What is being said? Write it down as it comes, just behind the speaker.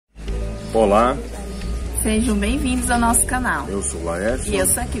Olá, sejam bem-vindos ao nosso canal. eu sou o Laços. E eu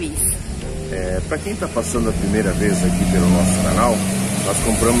sou a AQUI. Para quem está passando a primeira vez aqui pelo nosso canal, nós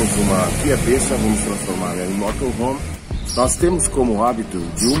compramos uma kiabesta, vamos transformá-la em motorhome. Nós temos como hábito,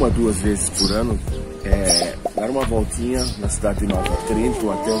 de 1 a 2 vezes por ano, dar uma voltinha na cidade de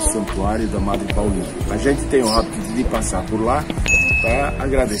Trento até o santuário da Madre Paulina. A gente tem o hábito de passar por lá para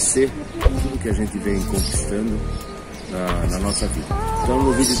agradecer tudo que a gente vem conquistando na nossa vida. Então,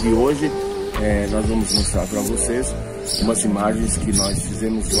 no vídeo de hoje, nós vamos mostrar para vocês umas imagens que nós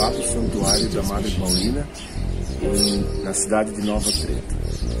fizemos lá do santuário da Madre Paulina, na cidade de Trento.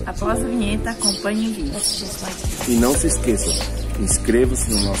 Após a vinheta, acompanhe o vídeo. E não se esqueçam, inscreva-se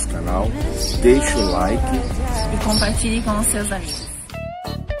no nosso canal, deixe o like e compartilhe com os seus amigos.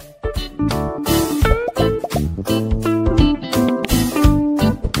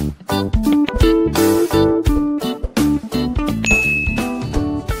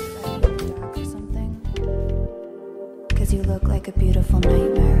 You look like a beautiful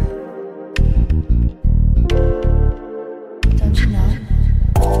nightmare. Don't you know?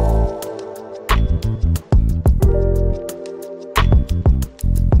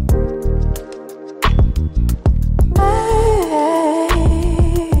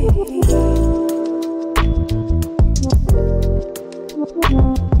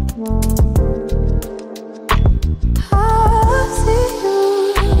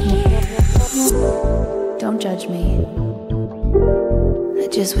 Don't judge me. I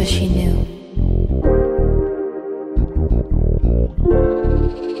just wish he knew.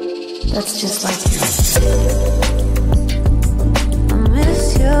 That's just like you. I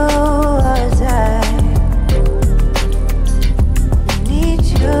miss you as I need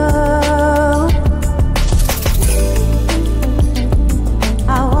you.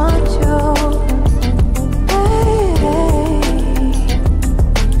 I want you.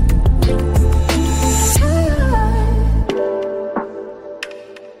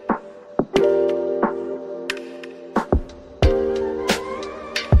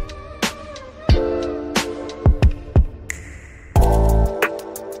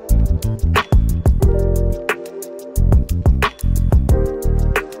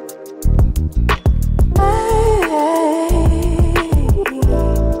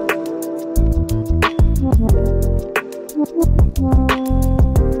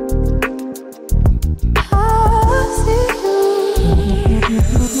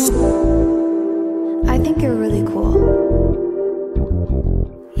 I think you're really cool.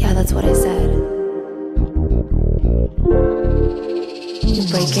 Yeah, that's what I said. You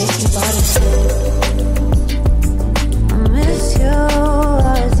break it, you bought it. I miss you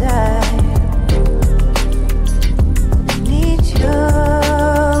as I need you.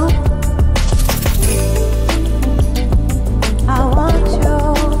 I want you.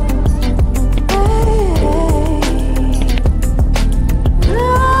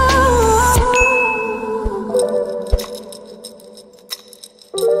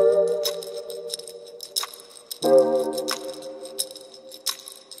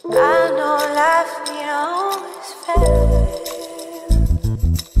 I know life ain't always fair.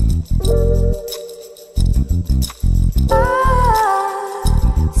 I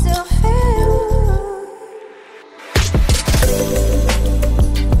still feel.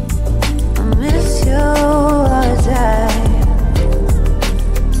 I miss you as I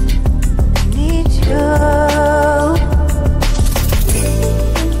need you.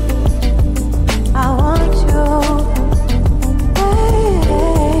 I want you.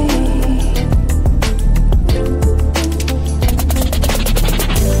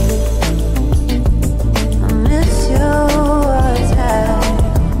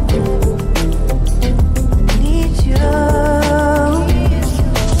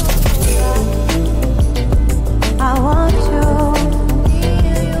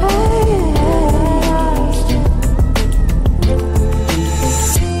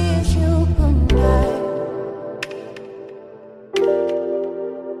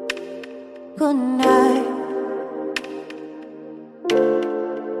 Good night.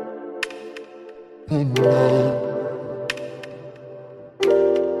 Good night.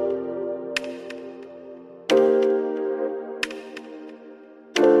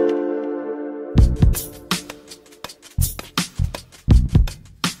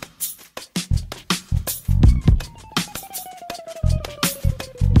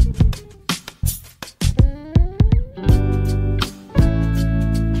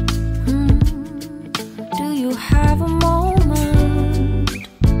 Do you have a moment?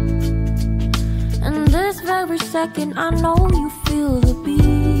 And this very second, I know you feel the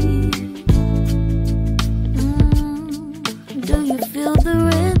beat. Do you feel the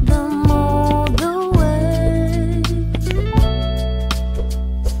rhythm?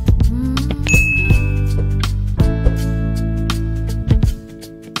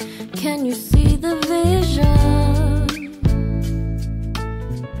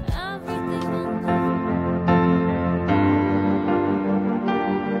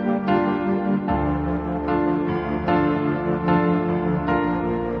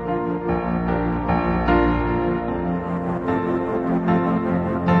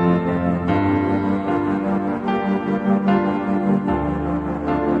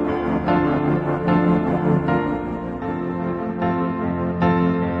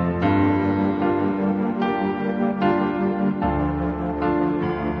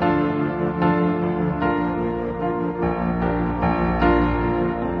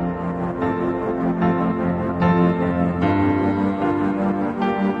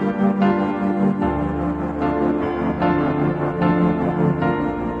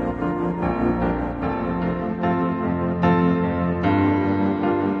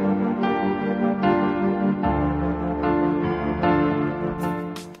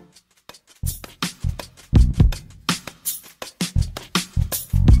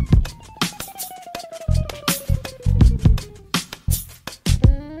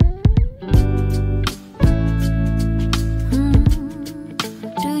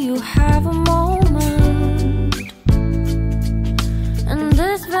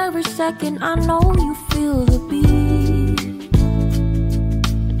 every second. I know you feel the beat.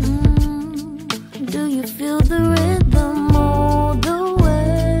 Do you feel the rhythm all the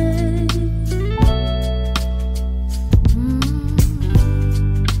way?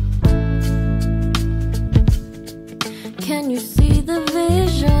 Can you see the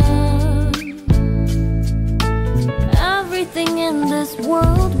vision? Everything in this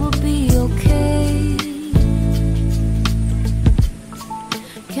world will be okay.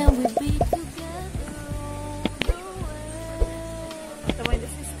 Can we be together all the way? O tamanho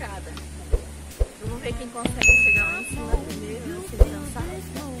dessa escada. Vamos ver quem consegue chegar lá em cima primeiro, se cansar.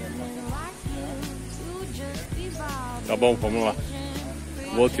 Tá bom, vamos lá.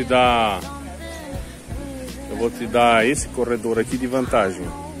 Eu vou te dar esse corredor aqui de vantagem.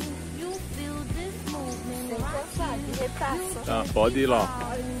 Tá, pode ir lá.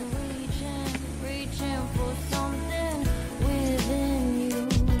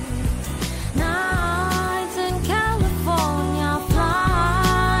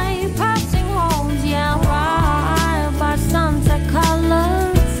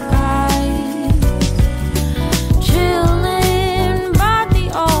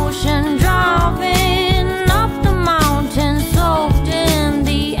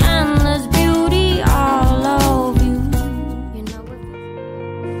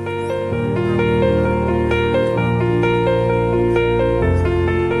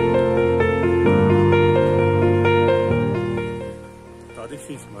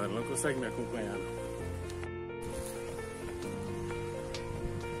 Difícil, mas ela não consegue me acompanhar.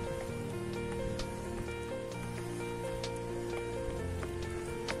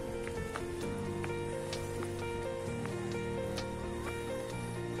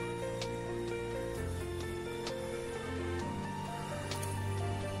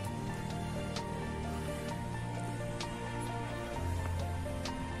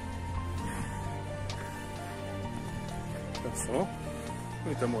 Cansou?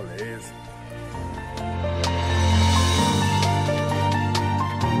 Muita moleza.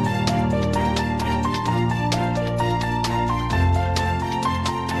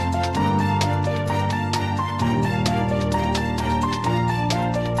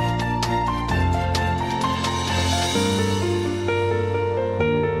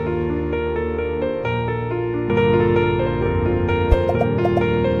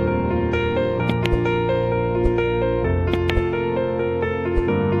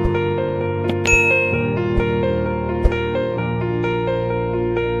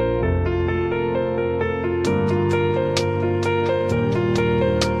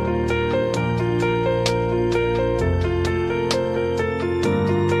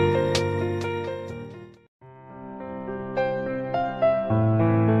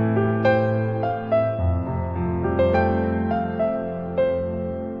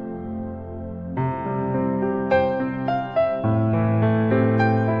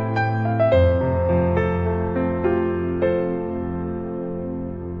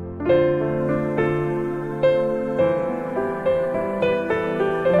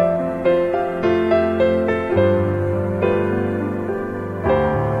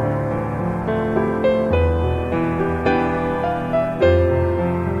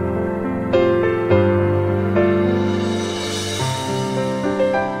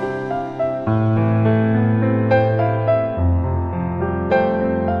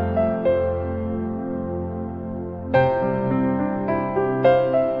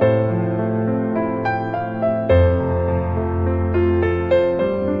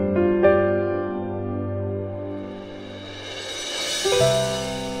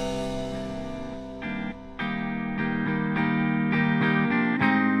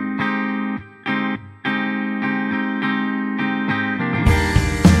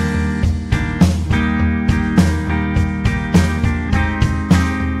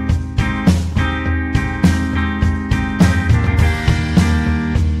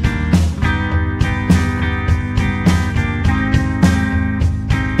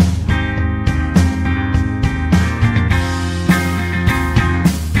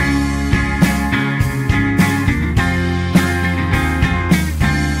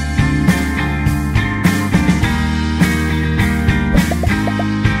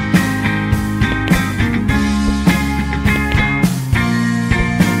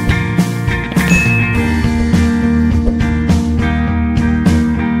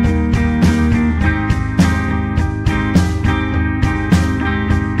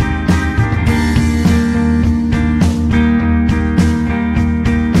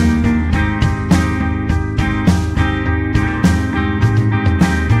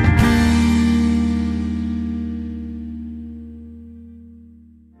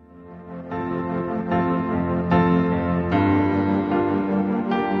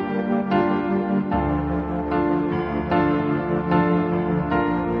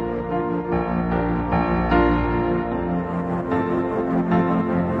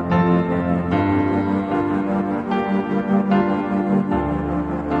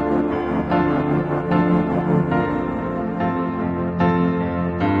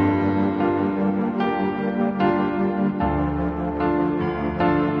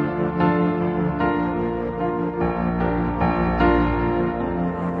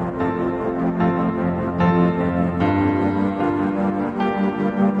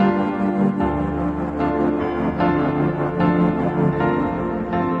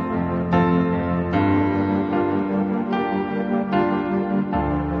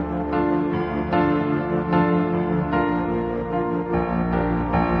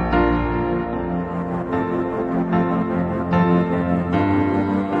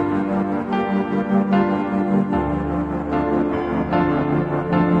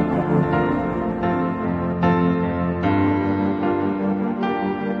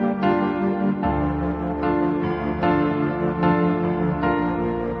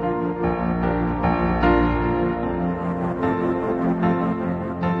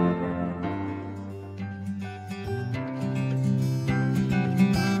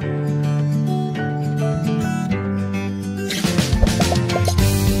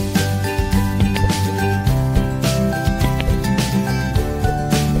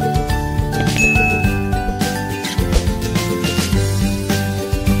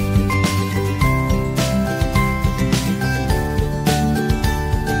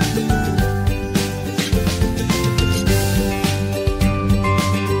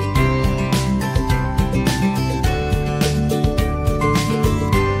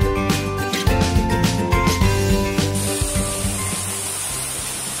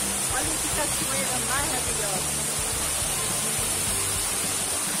 cachoeira mais maravilhosa.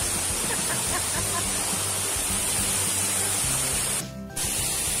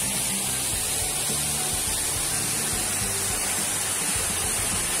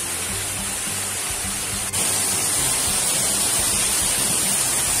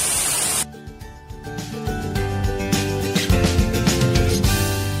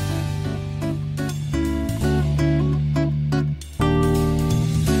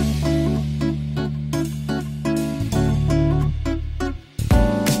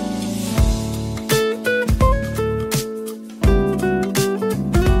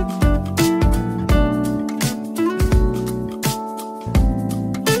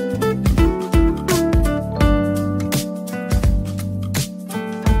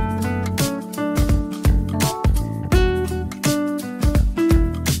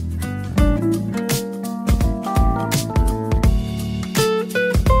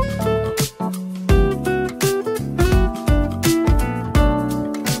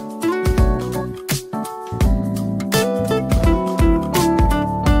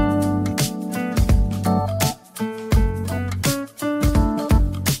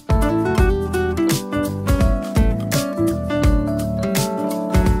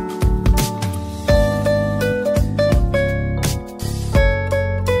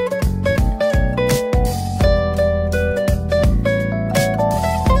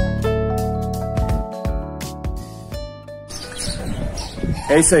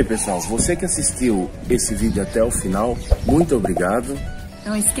 É isso aí, pessoal. Você que assistiu esse vídeo até o final, muito obrigado.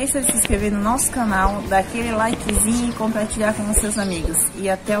 Não esqueça de se inscrever no nosso canal, dar aquele likezinho e compartilhar com os seus amigos. E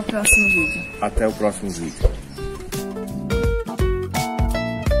até o próximo vídeo. Até o próximo vídeo.